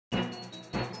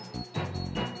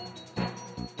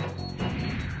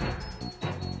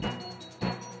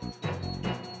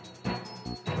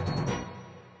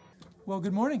Well,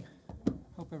 good morning.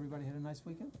 Hope everybody had a nice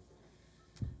weekend.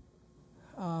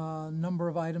 Number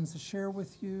of items to share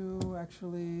with you.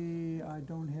 Actually, I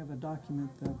don't have a document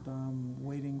that I'm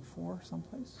waiting for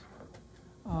someplace.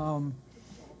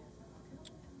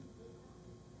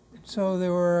 So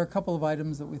there were a couple of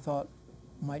items that we thought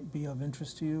might be of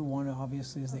interest to you. One,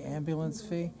 obviously, is the ambulance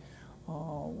fee,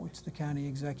 which the county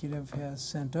executive has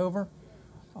sent over.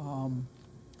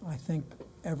 I think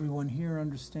everyone here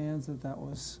understands that that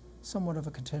was somewhat of a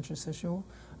contentious issue.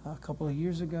 A couple of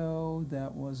years ago,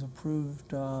 that was approved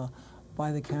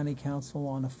by the county council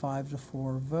on a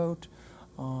 5-4 vote,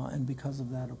 and because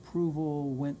of that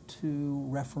approval, went to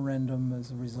referendum as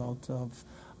a result of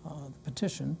the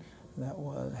petition that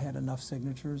had enough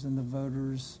signatures, and the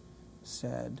voters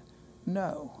said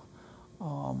no.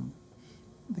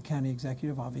 The county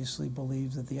executive obviously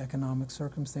believes that the economic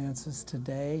circumstances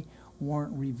today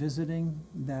warrant revisiting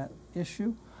that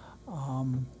issue.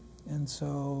 And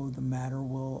so the matter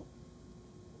will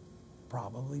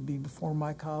probably be before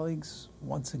my colleagues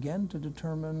once again to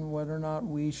determine whether or not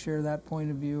we share that point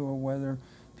of view or whether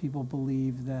people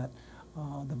believe that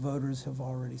the voters have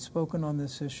already spoken on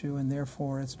this issue and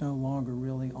therefore it's no longer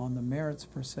really on the merits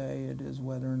per se. It is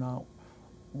whether or not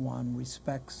one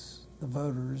respects the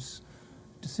voters'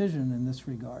 decision in this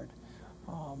regard.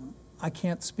 I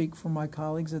can't speak for my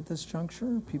colleagues at this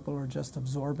juncture. People are just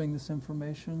absorbing this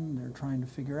information. They're trying to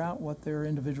figure out what their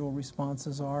individual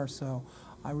responses are, so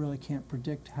I really can't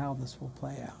predict how this will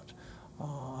play out.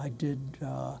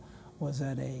 Was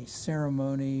at a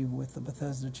ceremony with the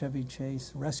Bethesda Chevy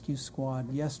Chase Rescue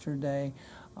Squad yesterday,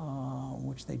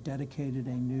 which they dedicated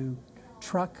a new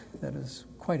truck that is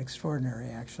quite extraordinary,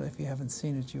 actually. If you haven't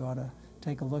seen it, you ought to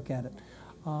take a look at it,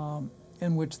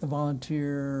 in which the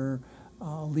volunteer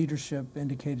leadership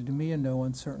indicated to me in no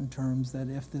uncertain terms that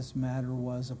if this matter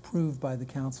was approved by the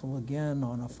council again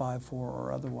on a 5-4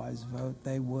 or otherwise vote,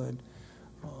 they would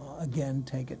again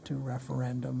take it to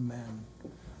referendum and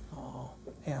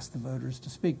ask the voters to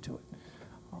speak to it.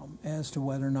 As to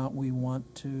whether or not we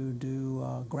want to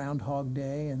do Groundhog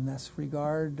Day in this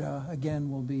regard,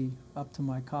 again, will be up to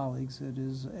my colleagues. It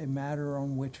is a matter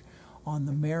on which, on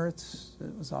the merits,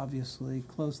 it was obviously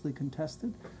closely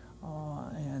contested.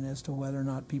 And as to whether or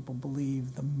not people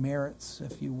believe the merits,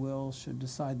 if you will, should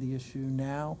decide the issue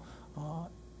now,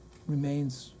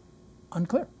 remains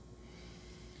unclear.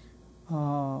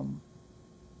 I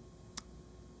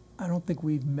don't think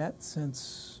we've met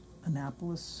since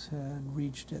Annapolis had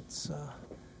reached its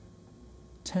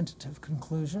tentative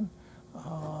conclusion.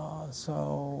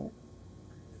 So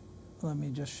let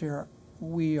me just share.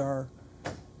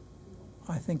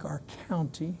 I think our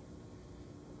county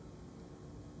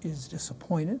is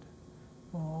disappointed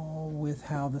with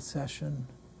how the session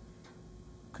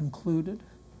concluded.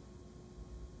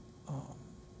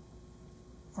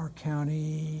 Our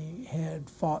county had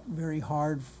fought very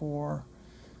hard for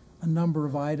a number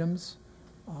of items.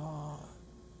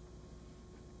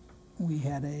 We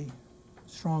had a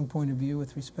strong point of view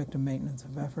with respect to maintenance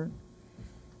of effort.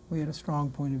 We had a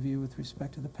strong point of view with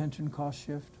respect to the pension cost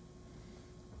shift.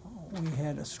 We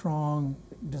had a strong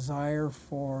desire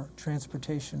for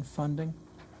transportation funding,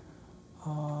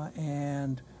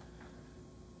 and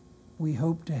we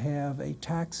hope to have a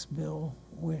tax bill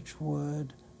which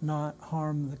would not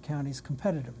harm the county's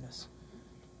competitiveness.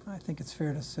 I think it's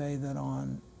fair to say that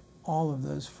on all of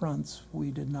those fronts,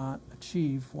 we did not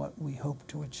achieve what we hoped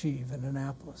to achieve in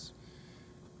Annapolis.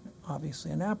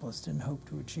 Obviously, Annapolis didn't hope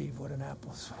to achieve what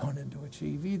Annapolis wanted to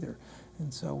achieve either.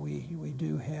 And so we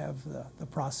do have the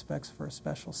prospects for a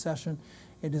special session.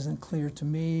 It isn't clear to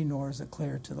me, nor is it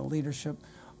clear to the leadership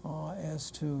as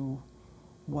to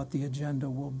what the agenda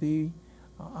will be.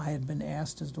 I had been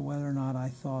asked as to whether or not I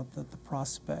thought that the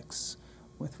prospects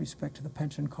with respect to the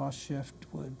pension cost shift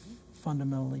would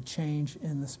fundamentally change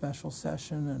in the special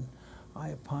session, and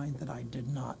I opined that I did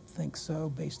not think so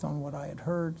based on what I had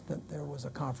heard, that there was a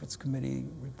conference committee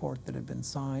report that had been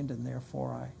signed, and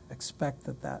therefore I expect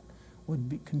that that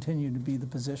would continue to be the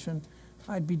position.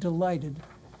 I'd be delighted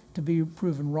to be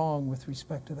proven wrong with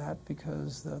respect to that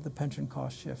because the pension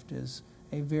cost shift is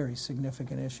a very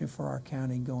significant issue for our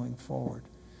county going forward.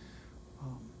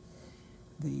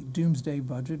 The doomsday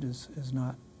budget is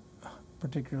not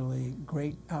particularly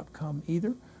great outcome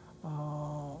either.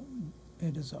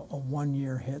 It is a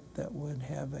one-year hit that would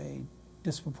have a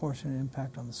disproportionate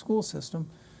impact on the school system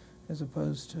as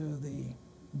opposed to the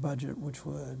budget which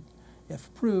would, if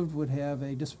approved, would have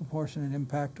a disproportionate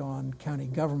impact on county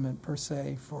government per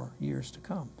se for years to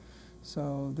come.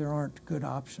 So there aren't good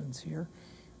options here,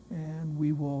 and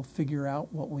we will figure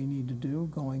out what we need to do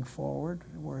going forward.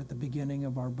 We're at the beginning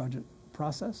of our budget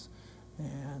process,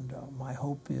 And my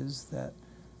hope is that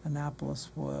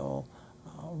Annapolis will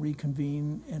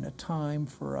reconvene in a time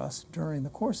for us during the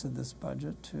course of this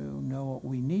budget to know what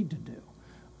we need to do.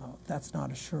 That's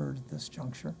not assured at this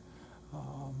juncture.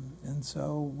 And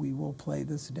so we will play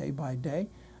this day by day,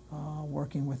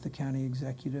 working with the county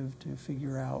executive to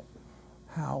figure out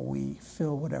how we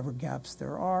fill whatever gaps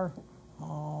there are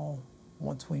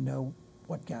once we know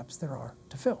what gaps there are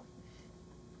to fill.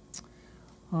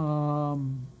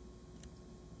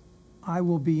 I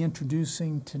will be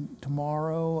introducing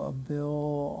tomorrow a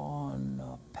bill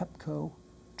on Pepco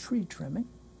tree trimming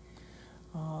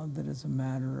that is a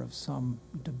matter of some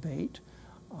debate.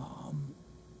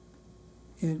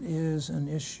 It is an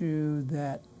issue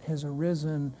that has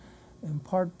arisen in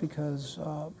part because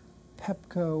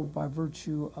Pepco, by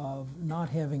virtue of not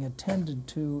having attended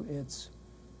to its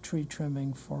tree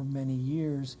trimming for many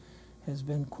years, has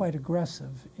been quite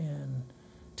aggressive in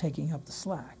taking up the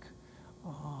slack.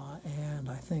 And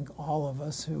I think all of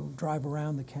us who drive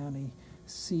around the county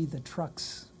see the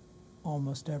trucks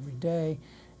almost every day,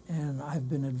 and I've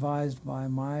been advised by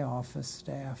my office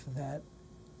staff that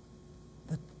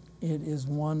it is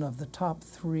one of the top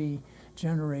 3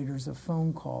 generators of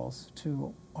phone calls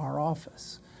to our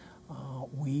office.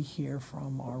 We hear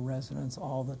from our residents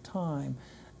all the time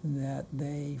that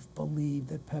they believe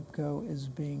that Pepco is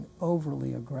being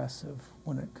overly aggressive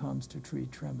when it comes to tree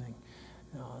trimming.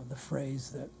 The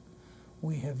phrase that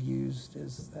we have used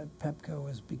is that Pepco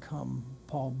has become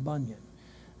Paul Bunyan.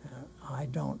 I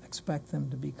don't expect them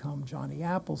to become Johnny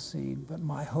Appleseed, but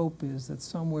my hope is that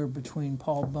somewhere between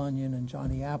Paul Bunyan and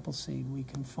Johnny Appleseed we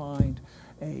can find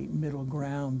a middle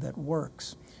ground that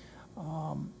works.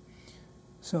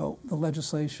 So the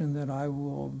legislation that I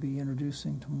will be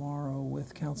introducing tomorrow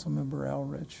with Councilmember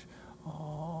Elrich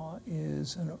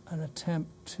is an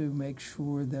attempt to make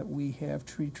sure that we have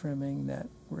tree trimming that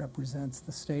represents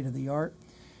the state of the art,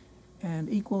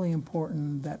 and equally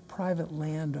important that private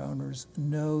landowners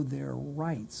know their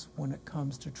rights when it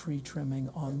comes to tree trimming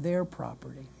on their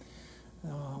property.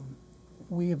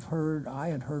 I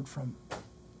had heard from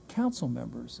council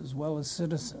members as well as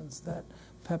citizens that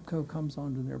Pepco comes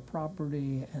onto their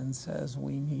property and says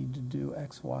we need to do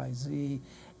X, Y, Z,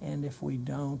 and if we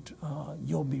don't,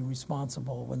 you'll be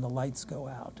responsible when the lights go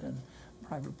out. And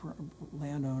private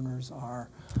landowners are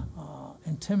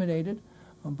intimidated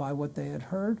by what they had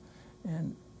heard,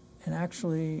 and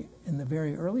actually in the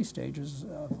very early stages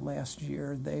of last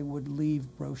year they would leave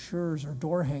brochures or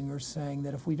door hangers saying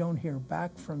that if we don't hear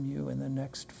back from you in the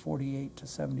next 48 to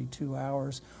 72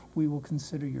 hours, we will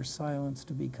consider your silence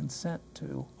to be consent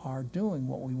to our doing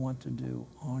what we want to do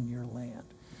on your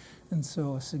land. And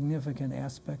so a significant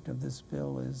aspect of this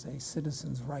bill is a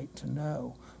citizen's right to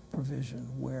know provision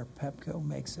where Pepco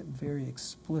makes it very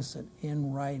explicit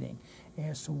in writing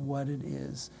as to what it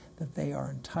is that they are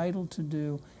entitled to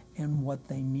do and what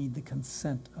they need the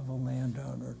consent of a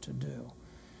landowner to do.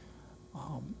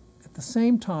 At the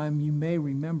same time, you may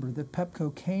remember that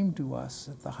Pepco came to us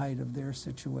at the height of their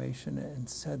situation and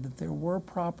said that there were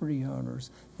property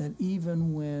owners that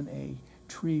even when a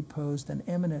tree posed an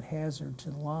imminent hazard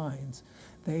to lines,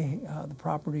 the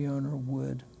property owner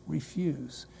would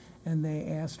refuse, and they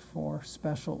asked for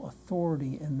special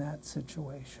authority in that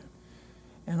situation.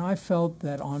 And I felt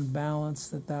that on balance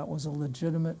that was a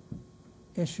legitimate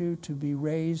issue to be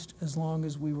raised as long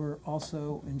as we were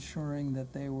also ensuring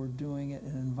that they were doing it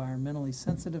in an environmentally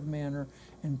sensitive manner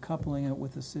and coupling it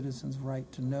with the citizen's right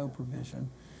to know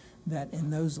provision, that in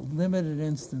those limited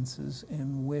instances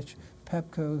in which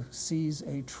Pepco sees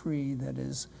a tree that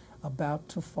is about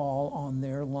to fall on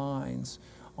their lines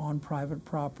on private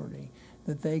property,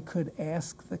 that they could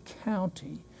ask the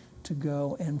county to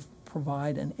go and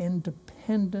provide an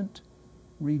independent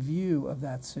review of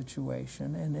that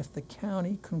situation, and if the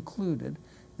county concluded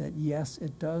that yes,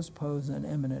 it does pose an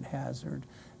imminent hazard,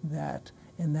 that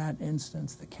in that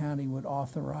instance the county would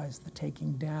authorize the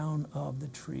taking down of the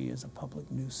tree as a public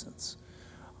nuisance.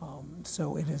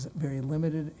 So it is very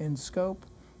limited in scope,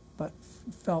 but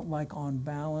felt like on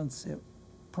balance it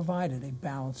provided a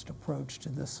balanced approach to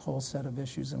this whole set of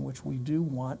issues in which we do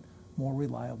want more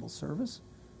reliable service,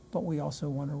 but we also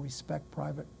want to respect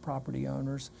private property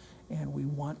owners, and we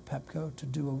want Pepco to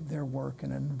do their work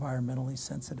in an environmentally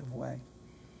sensitive way.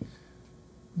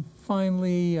 And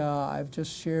finally, I've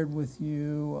just shared with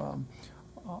you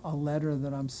a letter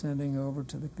that I'm sending over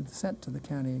to the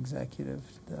county executive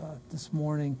this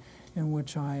morning, in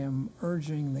which I am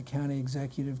urging the county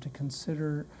executive to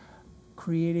consider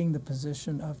creating the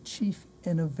position of Chief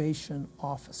Innovation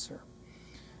Officer.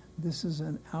 This is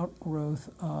an outgrowth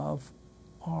of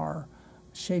our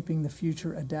Shaping the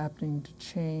Future, Adapting to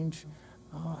Change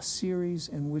series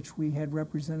in which we had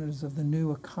representatives of the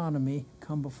new economy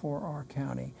come before our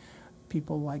county,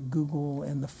 people like Google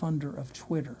and the funder of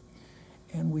Twitter.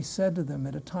 And we said to them,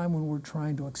 at a time when we're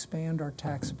trying to expand our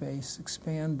tax base,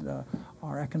 expand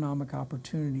our economic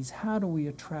opportunities, how do we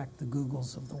attract the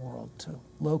Googles of the world to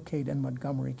locate in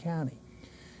Montgomery County?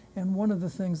 And one of the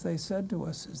things they said to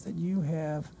us is that you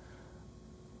have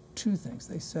two things.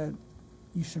 They said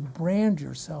you should brand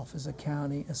yourself as a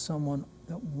county as someone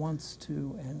that wants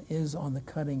to and is on the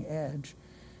cutting edge.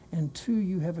 And two,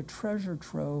 you have a treasure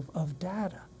trove of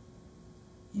data.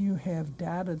 You have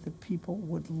data that people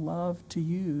would love to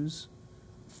use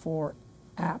for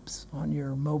apps on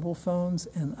your mobile phones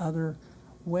and other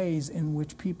ways in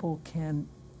which people can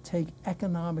take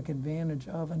economic advantage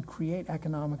of and create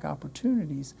economic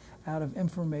opportunities out of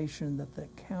information that the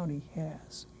county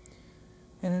has.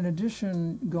 And in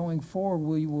addition, going forward,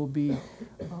 we will be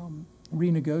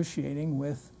renegotiating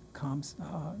with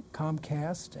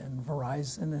Comcast and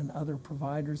Verizon and other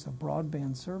providers of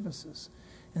broadband services.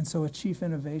 And so a chief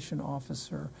innovation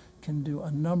officer can do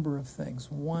a number of things.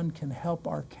 One, can help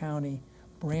our county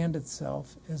brand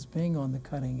itself as being on the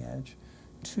cutting edge.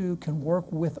 Two, can work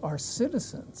with our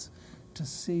citizens to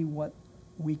see what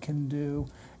we can do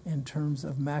in terms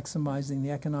of maximizing the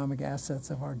economic assets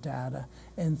of our data.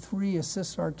 And three,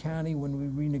 assist our county when we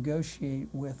renegotiate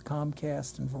with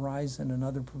Comcast and Verizon and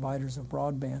other providers of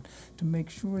broadband to make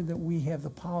sure that we have the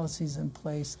policies in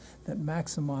place that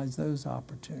maximize those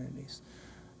opportunities.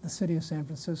 The city of San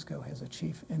Francisco has a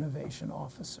chief innovation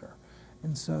officer.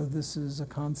 And so this is a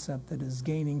concept that is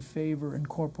gaining favor in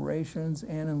corporations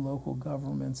and in local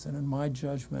governments, and in my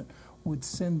judgment would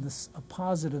send a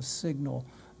positive signal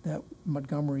that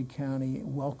Montgomery County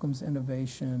welcomes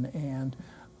innovation and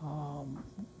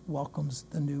welcomes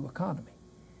the new economy.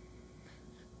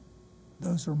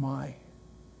 Those are my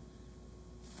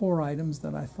 4 items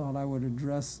that I thought I would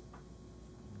address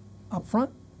up front,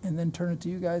 and then turn it to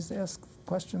you guys to ask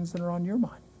questions that are on your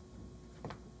mind.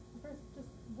 First, just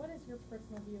what is your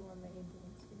personal view on the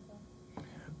ambulance fee?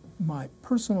 My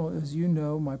personal, as you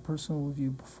know, my personal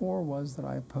view before was that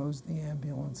I opposed the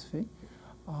ambulance fee.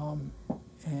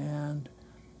 And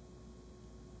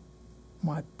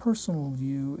my personal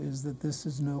view is that this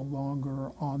is no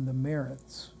longer on the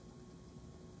merits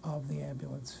of the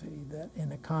ambulance fee, that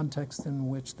in a context in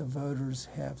which the voters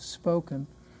have spoken,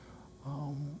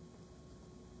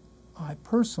 I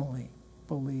personally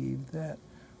believe that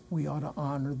we ought to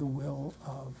honor the will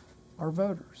of our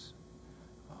voters.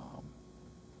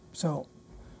 So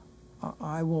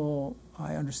I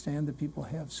understand that people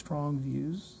have strong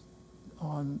views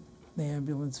on the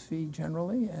ambulance fee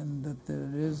generally, and that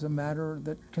it is a matter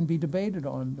that can be debated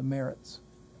on the merits.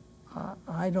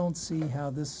 I don't see how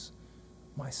this,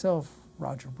 myself,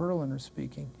 Roger Berliner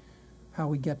speaking, how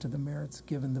we get to the merits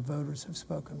given the voters have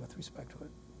spoken with respect to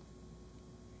it.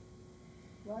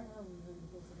 Why are we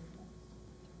revisiting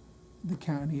this? The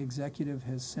county executive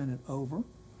has sent it over.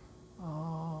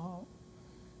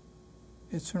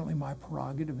 It's certainly my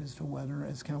prerogative as to whether,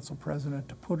 as council president,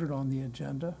 to put it on the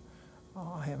agenda.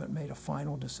 I haven't made a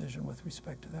final decision with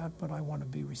respect to that, but I want to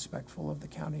be respectful of the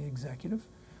county executive.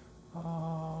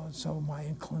 So my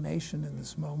inclination in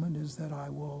this moment is that I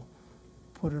will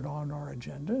put it on our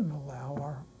agenda and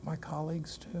allow my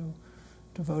colleagues to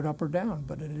vote up or down.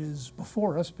 But it is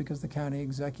before us because the county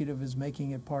executive is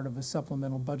making it part of a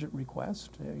supplemental budget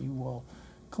request. You will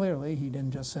clearly, he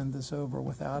didn't just send this over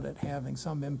without it having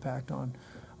some impact on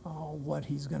what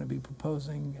he's going to be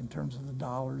proposing in terms of the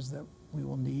dollars that we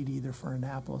will need either for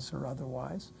Annapolis or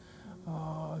otherwise.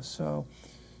 So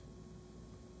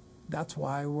that's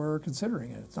why we're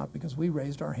considering it. It's not because we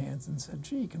raised our hands and said,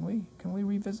 gee, can we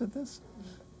revisit this?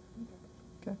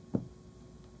 Okay.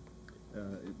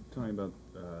 Talking about,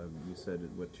 you said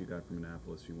what you got from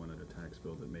Annapolis, you wanted a tax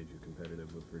bill that made you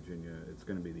competitive with Virginia. It's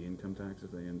going to be the income tax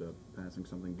if they end up passing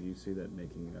something. Do you see that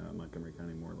making Montgomery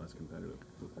County more or less competitive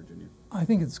with Virginia? I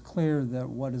think it's clear that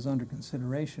what is under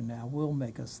consideration now will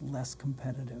make us less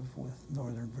competitive with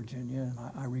Northern Virginia,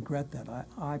 and I regret that.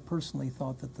 I personally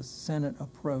thought that the Senate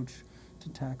approach to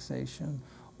taxation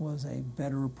was a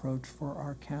better approach for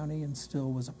our county and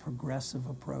still was a progressive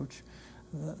approach.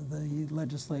 The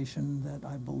legislation that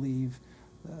I believe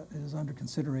is under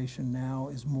consideration now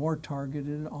is more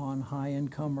targeted on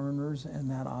high-income earners,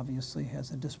 and that obviously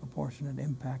has a disproportionate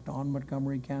impact on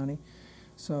Montgomery County.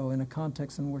 So in a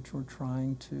context in which we're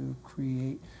trying to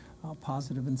create a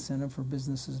positive incentive for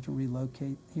businesses to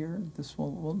relocate here, this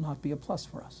will not be a plus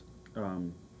for us.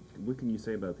 What can you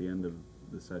say about the end of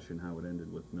the session, how it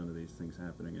ended with none of these things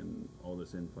happening and all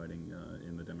this infighting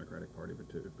in the Democratic Party,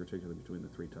 particularly between the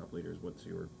three top leaders. What's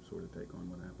your sort of take on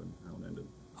what happened, how it ended?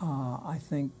 I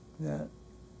think that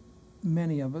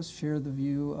many of us share the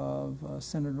view of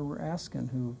Senator Raskin,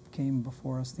 who came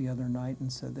before us the other night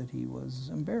and said that he was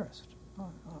embarrassed.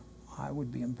 I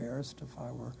would be embarrassed if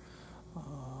I were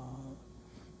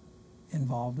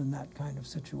involved in that kind of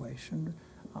situation.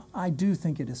 I do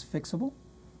think it is fixable.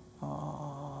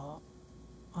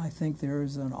 I think there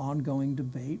is an ongoing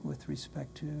debate with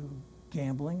respect to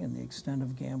gambling and the extent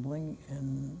of gambling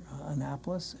in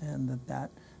Annapolis, and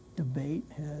that debate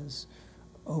has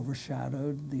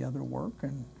overshadowed the other work,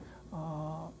 and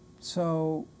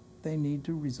so they need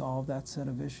to resolve that set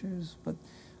of issues. But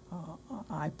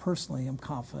I personally am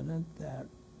confident that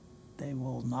they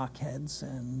will knock heads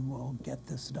and will get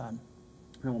this done.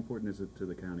 How important is it to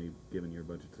the county, given your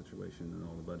budget situation and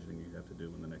all the budgeting you have to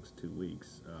do in the next 2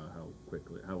 weeks?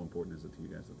 How important is it to you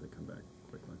guys that they come back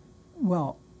quickly?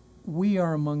 Well, we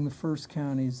are among the first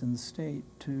counties in the state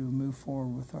to move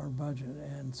forward with our budget,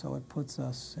 and so it puts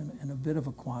us in a bit of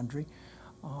a quandary.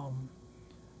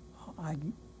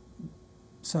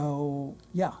 So,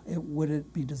 yeah, would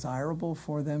it be desirable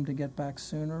for them to get back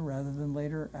sooner rather than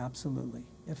later? Absolutely.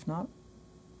 If not,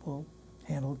 we'll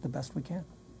handle it the best we can.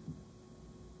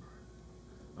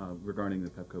 Regarding the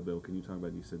PEPCO bill, can you talk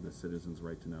about, you said the citizens'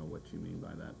 right to know, what you mean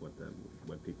by that,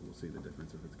 what people will see the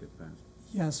difference if it gets passed?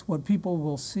 Yes, what people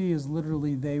will see is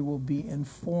literally they will be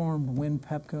informed when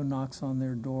PEPCO knocks on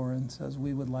their door and says,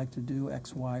 we would like to do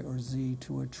X, Y, or Z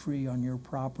to a tree on your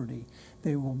property.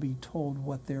 They will be told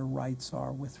what their rights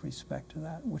are with respect to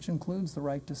that, which includes the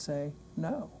right to say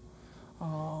no.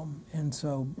 And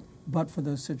so, but for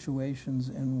those situations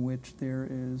in which there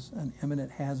is an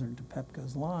imminent hazard to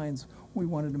PEPCO's lines, we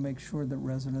wanted to make sure that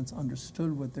residents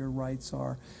understood what their rights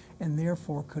are and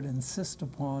therefore could insist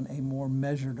upon a more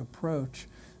measured approach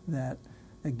that,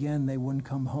 again, they wouldn't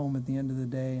come home at the end of the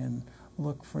day and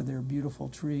look for their beautiful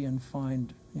tree and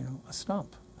find, a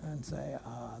stump and say,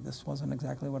 this wasn't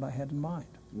exactly what I had in mind.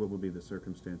 What would be the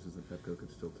circumstances that PEPCO could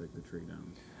still take the tree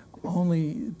down?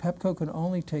 PEPCO could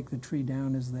only take the tree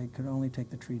down as they could only take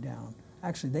the tree down.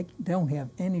 Actually, they don't have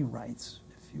any rights,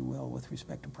 if you will, with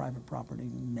respect to private property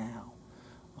now.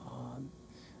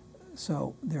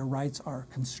 So their rights are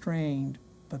constrained,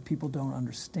 but people don't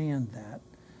understand that.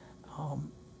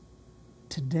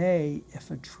 Today, if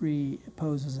a tree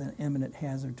poses an imminent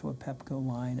hazard to a PEPCO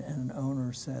line and an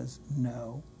owner says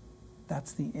no,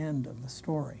 that's the end of the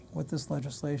story. What this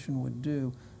legislation would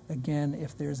do, again,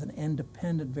 if there's an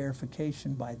independent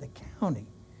verification by the county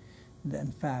that,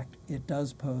 in fact, it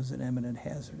does pose an imminent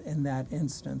hazard, in that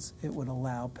instance, it would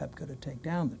allow PEPCO to take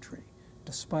down the tree,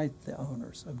 despite the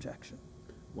owner's objection.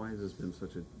 Why has this been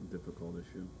such a difficult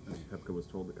issue? I mean, PEPCO was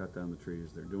told to cut down the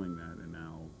trees, they're doing that, and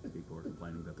now people are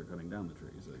complaining that they're cutting down the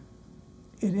trees.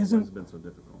 It Why isn't. has it been so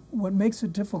difficult? What makes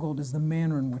it difficult is the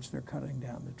manner in which they're cutting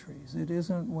down the trees. It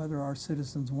isn't whether our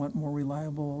citizens want more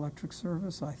reliable electric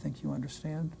service. I think you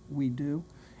understand. We do.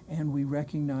 And we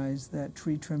recognize that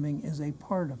tree trimming is a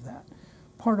part of that.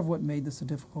 Part of what made this a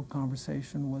difficult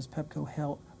conversation was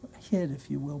PEPCO hid, if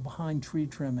you will, behind tree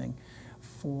trimming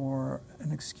for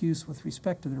an excuse with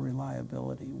respect to the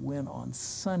reliability, when on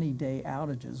sunny day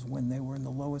outages, when they were in the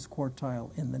lowest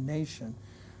quartile in the nation,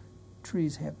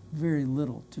 trees have very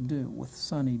little to do with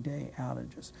sunny day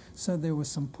outages. So there was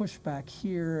some pushback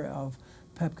here of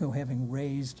PEPCO having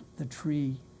raised the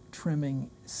tree trimming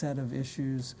set of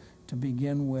issues to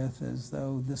begin with, as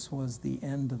though this was the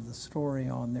end of the story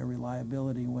on their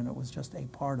reliability when it was just a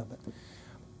part of it.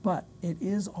 But it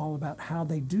is all about how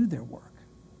they do their work.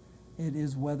 It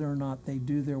is whether or not they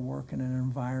do their work in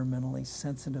an environmentally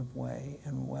sensitive way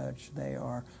in which they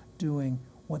are doing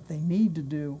what they need to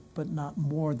do, but not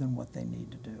more than what they need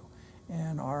to do.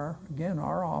 And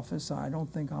our office, I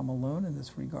don't think I'm alone in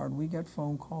this regard, we get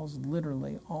phone calls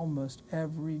literally almost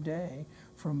every day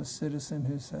from a citizen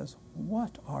who says,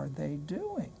 what are they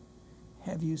doing?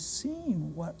 Have you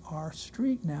seen what our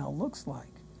street now looks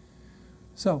like?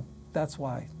 So that's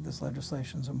why this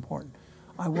legislation is important.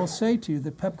 I will say to you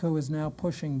that PEPCO is now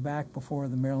pushing back before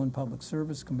the Maryland Public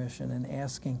Service Commission and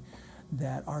asking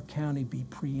that our county be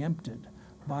preempted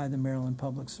by the Maryland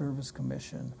Public Service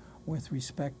Commission with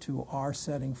respect to our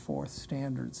setting forth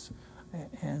standards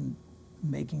and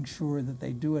making sure that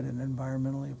they do it in an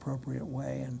environmentally appropriate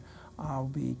way. And I'll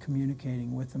be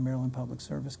communicating with the Maryland Public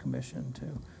Service Commission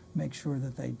to make sure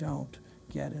that they don't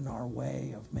get in our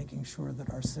way of making sure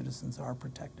that our citizens are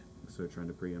protected. So trying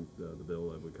to preempt the bill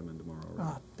that would come in tomorrow,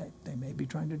 right? They may be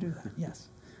trying to do that, yes.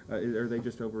 Are they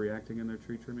just overreacting in their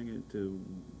tree trimming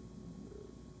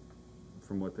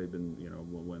from what they've been,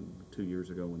 when 2 years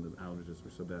ago when the outages were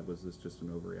so bad, was this just an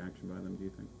overreaction by them, do you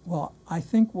think? Well, I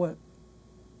think what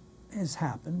has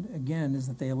happened, again, is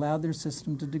that they allowed their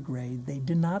system to degrade. They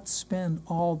did not spend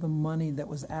all the money that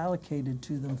was allocated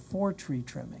to them for tree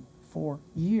trimming for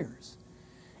years.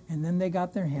 And then they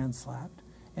got their hands slapped,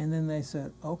 and then they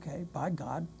said, okay, by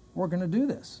God, we're going to do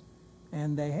this.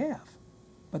 And they have.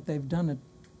 But they've done it,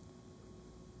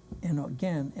 in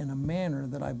a manner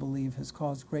that I believe has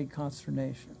caused great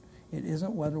consternation. It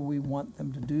isn't whether we want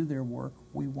them to do their work.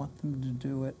 We want them to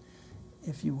do it,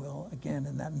 if you will, again,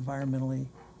 in that environmentally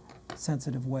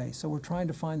sensitive way. So we're trying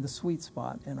to find the sweet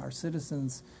spot, and our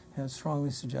citizens have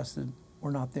strongly suggested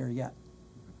we're not there yet.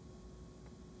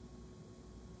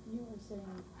 You were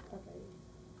saying, okay,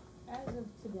 as of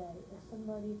today, if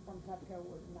somebody from Pepco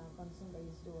would knock on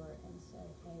somebody's door and say,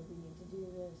 hey, we need to do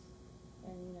this,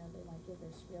 and, they might give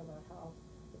their spiel about how,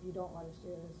 if you don't let us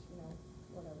do this,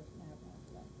 whatever's gonna happen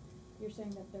after that. You're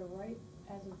saying that their right,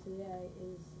 as of today,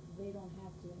 is they don't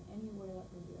have to in any way let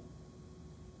them do it.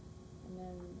 And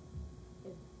then,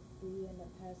 if we end up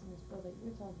passing this bill that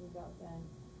you're talking about,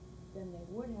 then they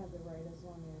would have the right as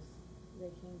long as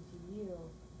they came to you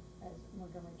as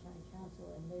Montgomery County Council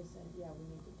and they said, yeah, we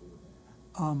need to do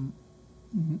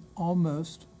this.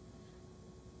 Almost.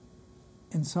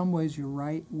 In some ways, you're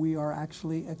right. We are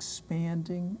actually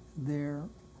expanding their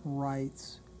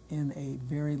rights in a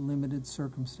very limited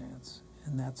circumstance.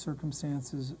 And that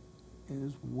circumstance is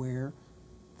where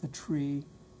the tree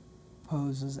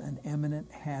poses an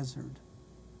imminent hazard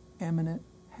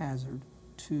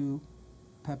to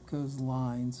Pepco's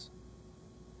lines,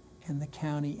 and the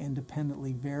county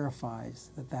independently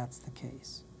verifies that that's the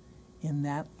case. In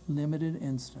that limited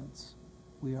instance,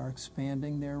 we are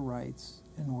expanding their rights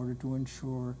in order to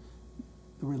ensure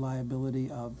the reliability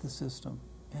of the system,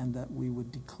 and that we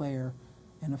would declare,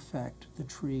 in effect, the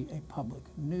tree a public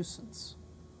nuisance,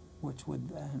 which would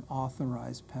then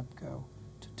authorize Pepco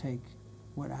to take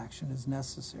what action is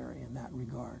necessary in that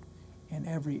regard. In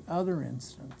every other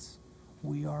instance,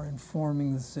 we are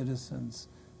informing the citizens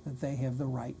that they have the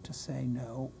right to say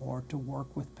no or to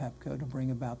work with Pepco to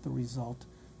bring about the result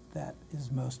that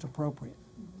is most appropriate.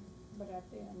 Mm-hmm. But at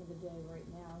the end of the day, right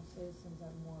now, citizens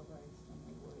have more rights than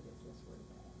they would if this were to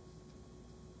pass.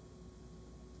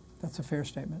 That's a fair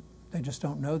statement. They just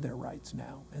don't know their rights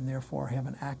now, and therefore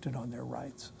haven't acted on their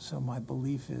rights. So my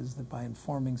belief is that by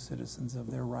informing citizens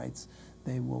of their rights,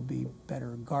 they will be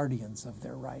better guardians of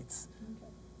their rights.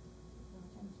 Okay.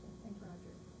 Understood. Thank you,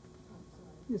 Roger.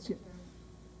 Yes, yeah.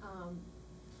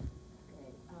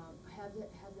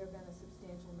 Has there been a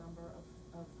substantial number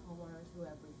of homeowners who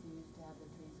have refused to have the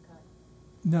trees cut?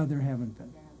 No, there haven't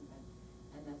been. There haven't been,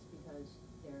 and that's because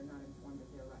they're not informed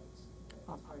of their rights,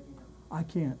 as far as you know. I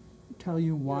can't tell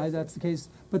you why that's the case,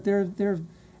 but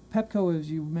Pepco,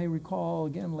 as you may recall,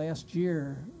 again last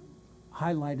year,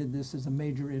 highlighted this as a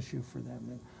major issue for them.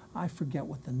 And I forget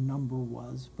what the number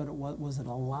was, but was it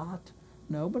a lot?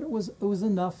 No, but it was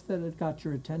enough that it got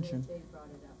your attention. They brought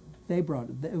it up. They brought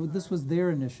it. This was their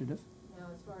initiative. Now,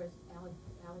 as far as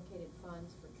allocated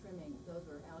funds for trimming, those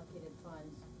were allocated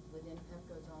funds within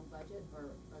Pepco's own budget, or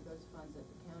are those funds that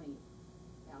the county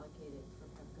allocated for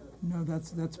Pepco? No,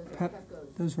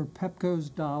 those were Pepco's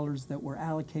dollars that were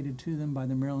allocated to them by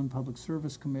the Maryland Public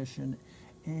Service Commission,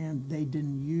 and they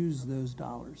didn't use those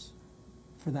dollars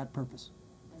for that purpose,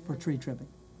 for tree trimming.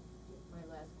 My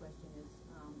last question is,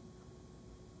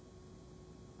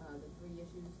 the three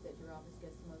issues that your office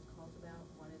gets the most calls about,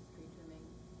 one is tree trimming,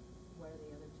 what are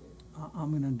the other two?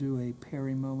 I'm going to do a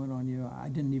Perry moment on you. I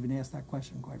didn't even ask that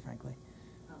question, quite frankly.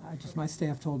 My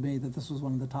staff told me that this was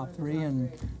one of the top three,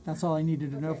 and that's all I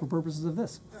needed to know for purposes of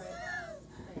this. All right,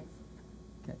 thanks.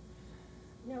 Okay.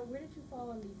 Now, where did you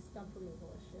fall on the stump removal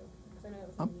issue? Because I know it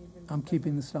was something you've been I'm discussing.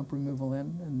 keeping the stump removal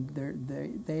in,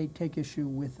 and they take issue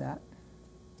with that,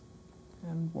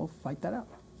 and we'll fight that out.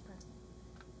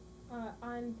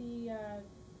 On the,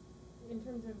 in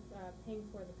terms of paying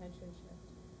for the pension shift,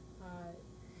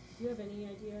 do you have any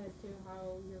idea as to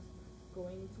how you're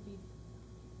going to be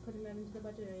putting that into the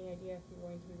budget? Any idea if you're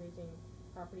going to be raising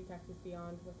property taxes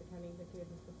beyond what the county executive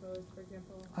has proposed, for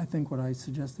example? I think what I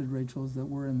suggested, Rachel, is that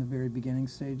we're in the very beginning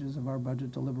stages of our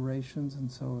budget deliberations,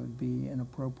 and so it would be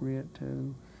inappropriate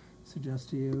to suggest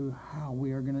to you how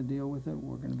we are going to deal with it.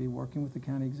 We're going to be working with the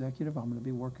county executive. I'm going to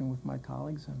be working with my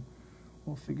colleagues, and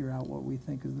we'll figure out what we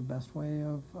think is the best way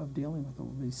of dealing with it.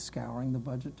 We'll be scouring the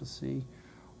budget to see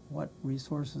what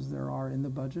resources there are in the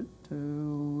budget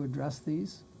to address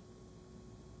these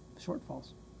shortfalls.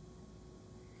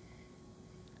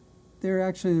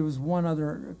 There was one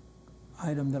other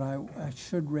item that I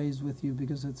should raise with you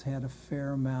because it's had a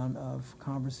fair amount of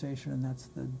conversation, and that's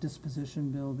the disposition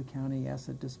bill, the county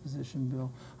asset disposition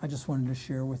bill. I just wanted to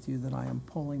share with you that I am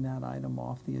pulling that item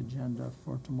off the agenda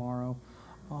for tomorrow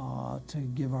to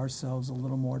give ourselves a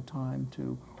little more time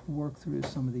to work through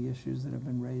some of the issues that have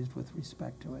been raised with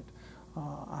respect to it.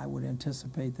 I would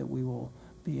anticipate that we will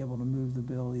be able to move the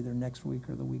bill either next week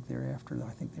or the week thereafter.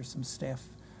 I think there's some staff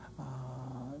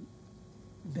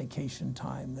vacation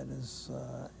time that is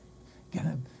going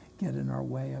to get in our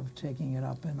way of taking it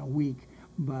up in a week.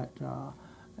 But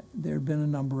there have been a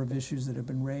number of issues that have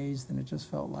been raised, and it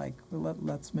just felt like, well,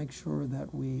 let's make sure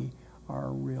that we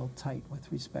are real tight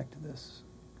with respect to this.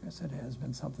 Because it has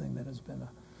been something that has been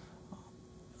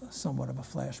somewhat of a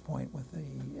flashpoint with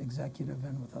the executive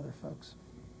and with other folks.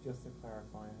 Just to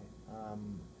clarify, are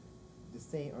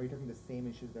you talking the same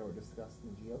issues that were discussed in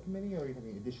the GO committee, or are you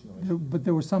talking additional issues? But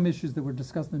there were some issues that were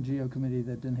discussed in the GO committee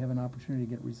that didn't have an opportunity to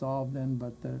get resolved then,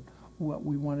 but what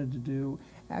we wanted to do,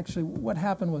 actually what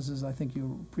happened was, as I think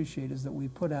you appreciate, is that we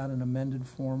put out an amended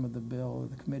form of the bill,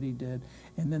 the committee did,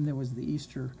 and then there was the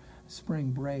Easter spring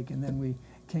break, and then we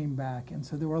came back, and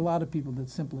so there were a lot of people that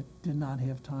simply did not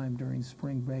have time during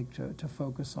spring break to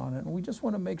focus on it. And we just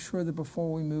want to make sure that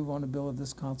before we move on a bill of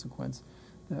this consequence,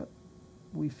 that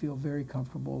we feel very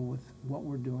comfortable with what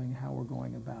we're doing, how we're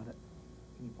going about it.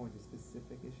 Can you point to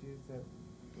specific issues that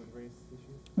would raise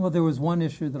issues? Well, there was one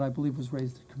issue that I believe was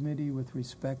raised in committee with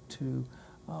respect to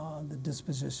the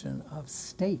disposition of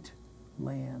state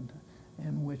land,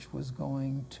 and which was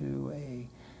going to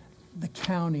the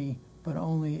county, but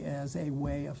only as a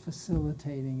way of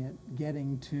facilitating it,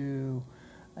 getting to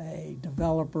a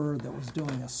developer that was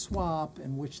doing a swap,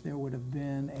 in which there would have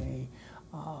been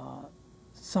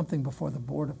something before the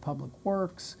Board of Public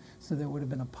Works. So there would have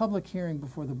been a public hearing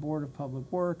before the Board of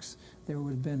Public Works. There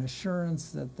would have been assurance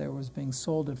that there was being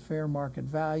sold at fair market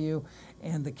value,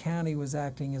 and the county was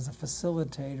acting as a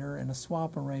facilitator in a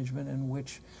swap arrangement in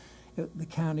which the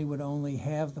county would only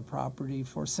have the property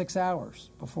for 6 hours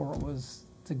before it was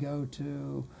to go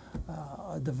to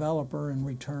a developer in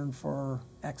return for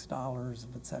X dollars,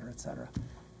 et cetera, et cetera.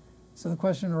 So the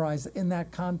question arises in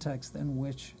that context in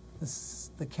which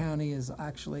the county is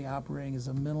actually operating as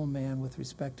a middleman with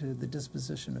respect to the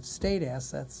disposition of state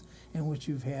assets, in which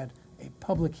you've had a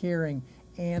public hearing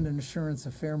and an assurance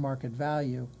of fair market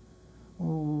value.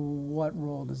 What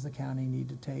role does the county need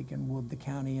to take, and would the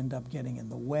county end up getting in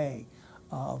the way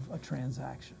of a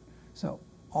transaction? So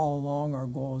all along, our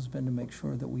goal has been to make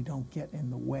sure that we don't get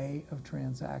in the way of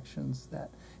transactions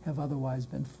that have otherwise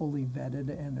been fully vetted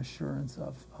and assurance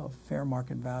of fair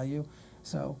market value.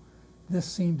 So this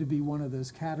seemed to be one of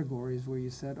those categories where you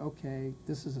said, okay,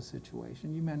 this is a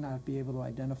situation. You may not be able to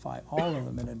identify all of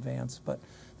them in advance, but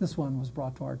this one was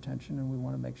brought to our attention, and we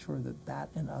want to make sure that that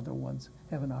and other ones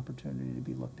have an opportunity to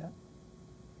be looked at.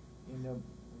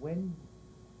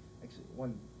 Actually,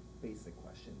 one basic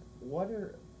question.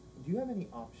 Do you have any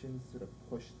options to sort of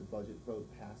push the budget vote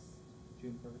past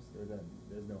June 1st, or is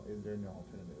there no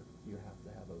alternative? You have to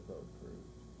have a vote approved,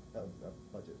 a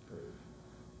budget approved?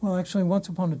 Well, actually, once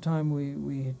upon a time,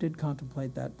 we did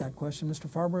contemplate that question. Mr.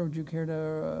 Farber, would you care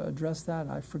to address that?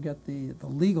 I forget the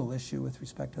legal issue with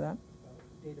respect to that.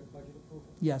 Date of budget approval?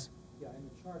 Yes. Yeah, in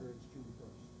the charter, it's June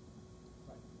 1st.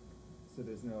 Right. So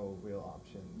there's no real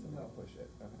option to No. push it?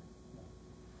 Okay. No.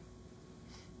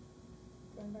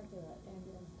 Going back to that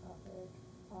ambulance topic,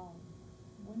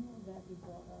 when will that be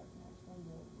brought up next? When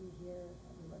will we hear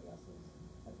everybody else's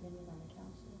opinion on the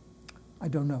council? I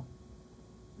don't know.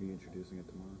 Are you introducing it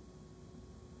tomorrow?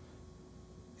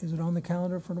 Is it on the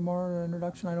calendar for tomorrow,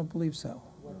 introduction? I don't believe so.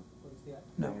 What is that?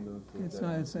 No, it's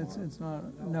not. It's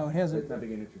not. No, it hasn't. It's not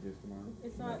being introduced tomorrow?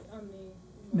 It's not on the.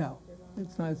 No,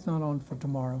 it's not. It's not on for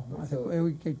tomorrow. I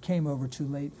think it came over too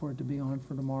late for it to be on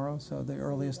for tomorrow. So the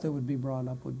earliest it would be brought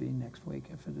up would be next week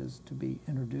if it is to be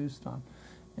introduced on.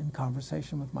 In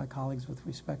conversation with my colleagues with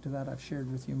respect to that, I've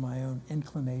shared with you my own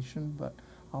inclination, but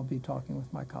I'll be talking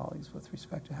with my colleagues with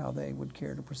respect to how they would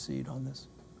care to proceed on this.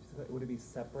 So would it be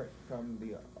separate from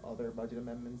the other budget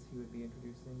amendments he would be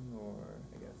introducing, or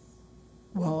I guess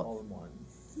all in one?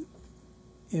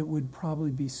 It would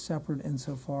probably be separate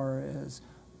insofar as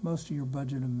most of your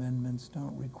budget amendments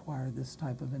don't require this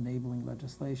type of enabling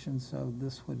legislation, so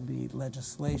this would be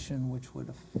legislation which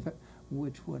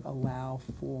would allow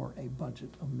for a budget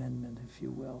amendment, if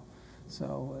you will.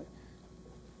 So,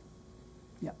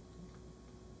 yeah.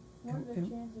 What are the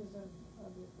chances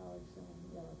of your colleagues saying,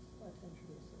 yeah, let's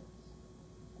introduce this?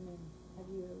 I mean, have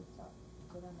you talked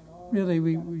to them at all? Really,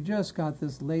 we just got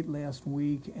this late last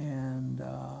week, and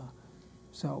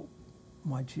so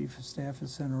my chief of staff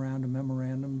has sent around a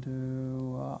memorandum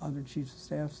to other chiefs of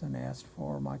staffs and asked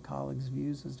for my colleagues'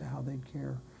 views as to how they'd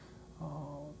care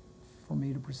for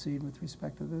me to proceed with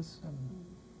respect to this, and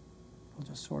we'll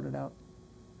just sort it out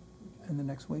in the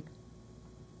next week.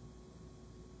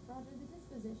 Roger, the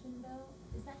disposition bill,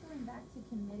 is that going back to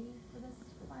committee for this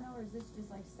final, or is this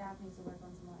just like staff needs to work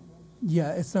on some language?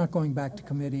 Yeah, it's not going back to Okay.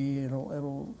 committee.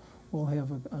 We'll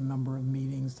have a number of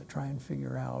meetings to try and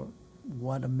figure out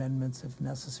what amendments, if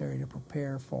necessary, to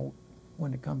prepare for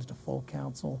when it comes to full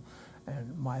council.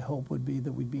 And my hope would be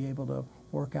that we'd be able to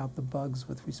work out the bugs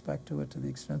with respect to it to the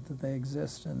extent that they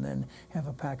exist, and then have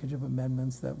a package of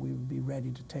amendments that we would be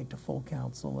ready to take to full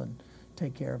council and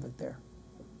take care of it there.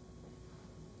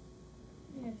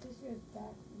 You know, this goes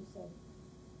back, you said,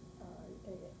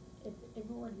 if it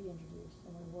were to be introduced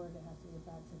and we were to have to go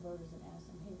back to voters and ask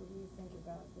them, hey, what do you think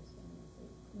about this thing?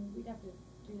 I mean, we'd have to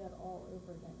do that all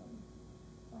over again. I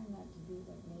find that to be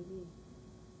like maybe,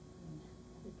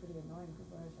 that'd be pretty annoying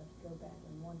for voters to have to go back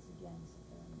and once again sit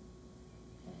there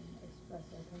and express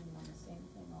their opinion on the same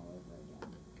thing all over again.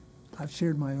 I've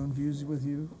shared my own views with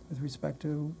you with respect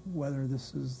to whether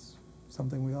this is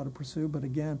something we ought to pursue, but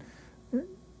again,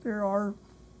 there are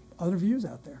other views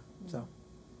out there, so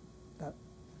that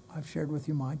I've shared with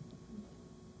you mine.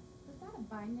 Was that a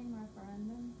binding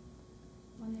referendum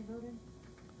when they voted?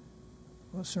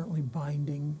 Well, certainly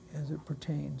binding as it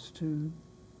pertains to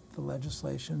the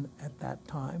legislation at that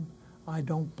time. I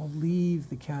don't believe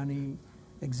the county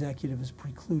executive is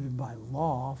precluded by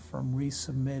law from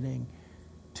resubmitting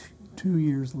 2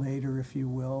 years later, if you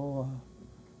will, a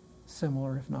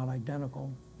similar, if not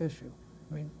identical, issue.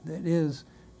 I mean,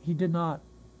 he did not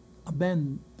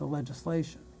amend the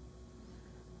legislation.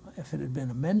 If it had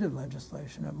been amended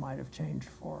legislation, it might have changed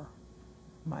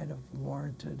might have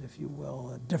warranted, if you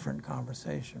will, a different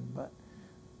conversation. But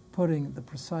putting the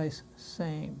precise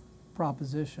same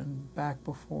proposition back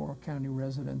before county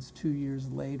residents 2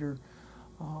 years later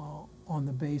on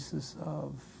the basis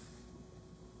of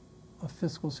a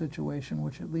fiscal situation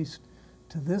which, at least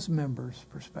to this member's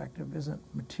perspective, isn't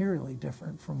materially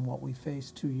different from what we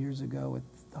faced 2 years ago at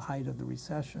the height of the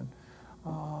recession.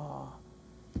 But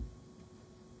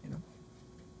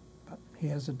he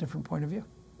has a different point of view.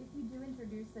 If you do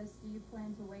introduce this, do you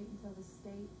plan to wait until the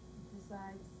state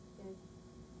decides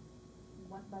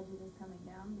what budget is coming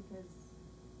down? Because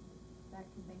that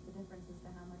could make the difference as to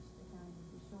how much the county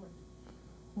would be short.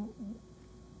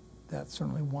 That's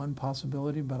certainly one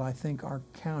possibility, but I think our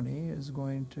county is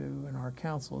going to, and our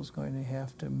council is going to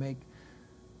have to make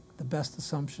the best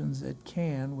assumptions it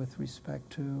can with respect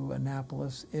to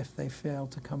Annapolis if they fail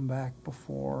to come back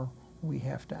before we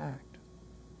have to act.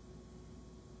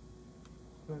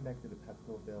 Going back to the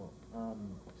Pepco bill,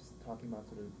 just talking about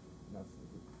sort of,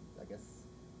 I guess,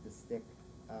 the stick,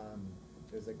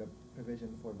 there's like a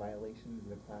provision for violations of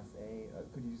the Class A.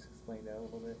 Could you just explain that a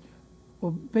little bit?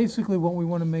 Well, basically what we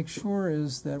want to make sure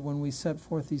is that when we set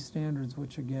forth these standards,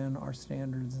 which again are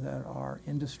standards that are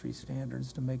industry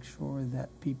standards, to make sure that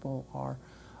people are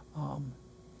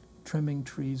trimming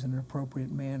trees in an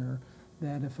appropriate manner,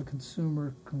 that if a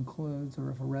consumer concludes or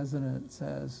if a resident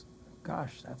says,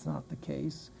 gosh, that's not the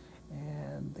case,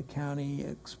 and the county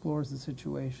explores the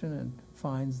situation and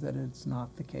finds that it's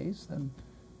not the case, then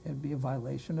it'd be a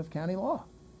violation of county law.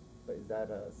 But is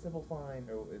that a civil fine,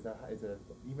 or is it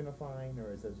even a fine,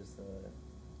 or is it just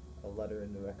a letter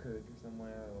in the record or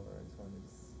somewhere, or I just wanted to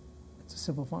just... It's a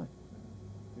civil fine.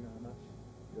 Do you know how much?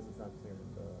 Because it's not clear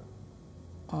in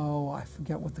the... Oh, I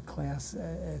forget what the class,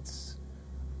 it's,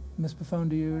 Ms. Buffon,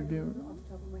 do you? Off the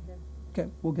top of my head. Okay,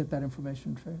 we'll get that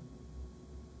information for you.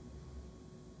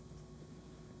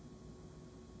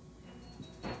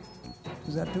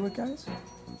 Does that do it, guys?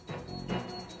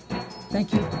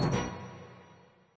 Thank you.